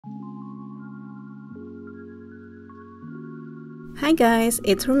Hi guys,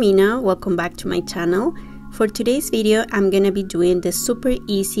 it's Romina. Welcome back to my channel. For today's video, I'm gonna be doing the super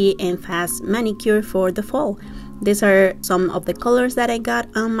easy and fast manicure for the fall. These are some of the colors that I got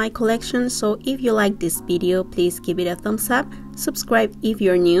on my collection, so if you like this video, please give it a thumbs up, subscribe if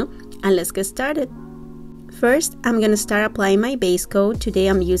you're new, and let's get started. First, I'm gonna start applying my base coat. Today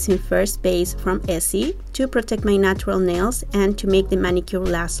I'm using First Base from Essie to protect my natural nails and to make the manicure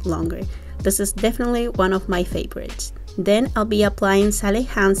last longer. This is definitely one of my favorites. Then I'll be applying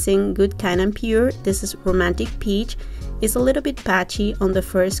Hansen Good Kind and Pure. This is Romantic Peach. It's a little bit patchy on the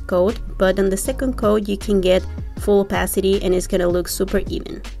first coat, but on the second coat you can get full opacity and it's gonna look super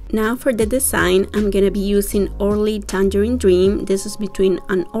even. Now for the design, I'm gonna be using Orly Tangerine Dream. This is between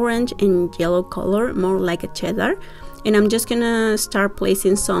an orange and yellow color, more like a cheddar. And I'm just gonna start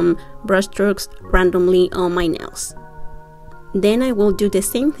placing some brush strokes randomly on my nails. Then I will do the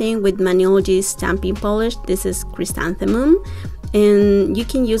same thing with Maniology stamping polish. This is Chrysanthemum, and you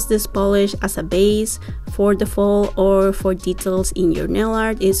can use this polish as a base for the fall or for details in your nail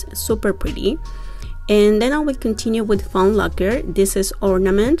art. It's super pretty. And then I will continue with F.U.N Lacquer. This is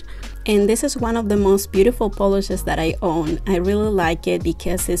Ornament, and this is one of the most beautiful polishes that I own. I really like it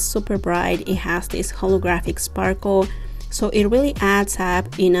because it's super bright. It has this holographic sparkle, so it really adds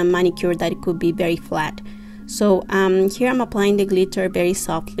up in a manicure that it could be very flat. So here I'm applying the glitter very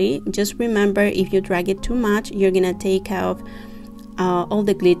softly. Just remember, if you drag it too much, you're gonna take out all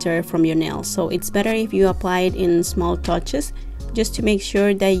the glitter from your nails. So it's better if you apply it in small touches, just to make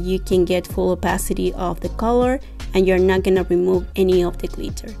sure that you can get full opacity of the color and you're not gonna remove any of the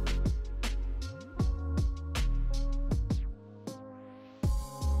glitter.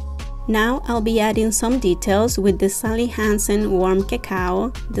 Now I'll be adding some details with the Hansen Warm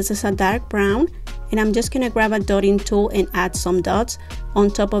Cacao. This is a dark brown, and I'm just gonna grab a dotting tool and add some dots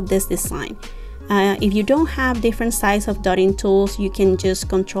on top of this design. If you don't have different size of dotting tools, you can just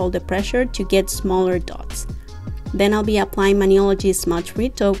control the pressure to get smaller dots. Then I'll be applying Maniology smudge-free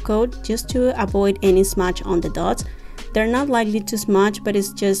top coat just to avoid any smudge on the dots. They're not likely to smudge, but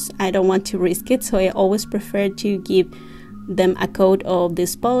it's just I don't want to risk it, so I always prefer to give them a coat of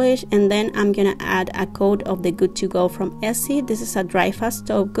this polish. And then I'm gonna add a coat of the Good to Go from Essie. This is a dry fast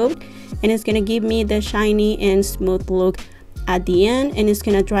top coat, and it's gonna give me the shiny and smooth look at the end, and it's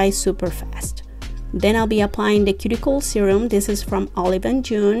gonna dry super fast. Then I'll be applying the cuticle serum. This is from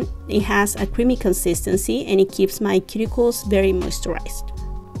F.U.N. It has a creamy consistency and it keeps my cuticles very moisturized.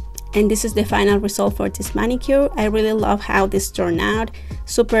 And this is the final result for this manicure. I really love how this turned out.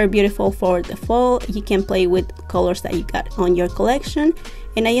 Super beautiful for the fall. You can play with colors that you got on your collection.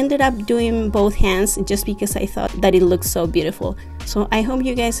 And I ended up doing both hands just because I thought that it looked so beautiful. So I hope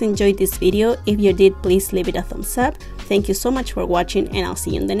you guys enjoyed this video. If you did, please leave it a thumbs up. Thank you so much for watching, and I'll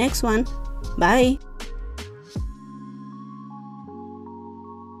see you in the next one. Bye!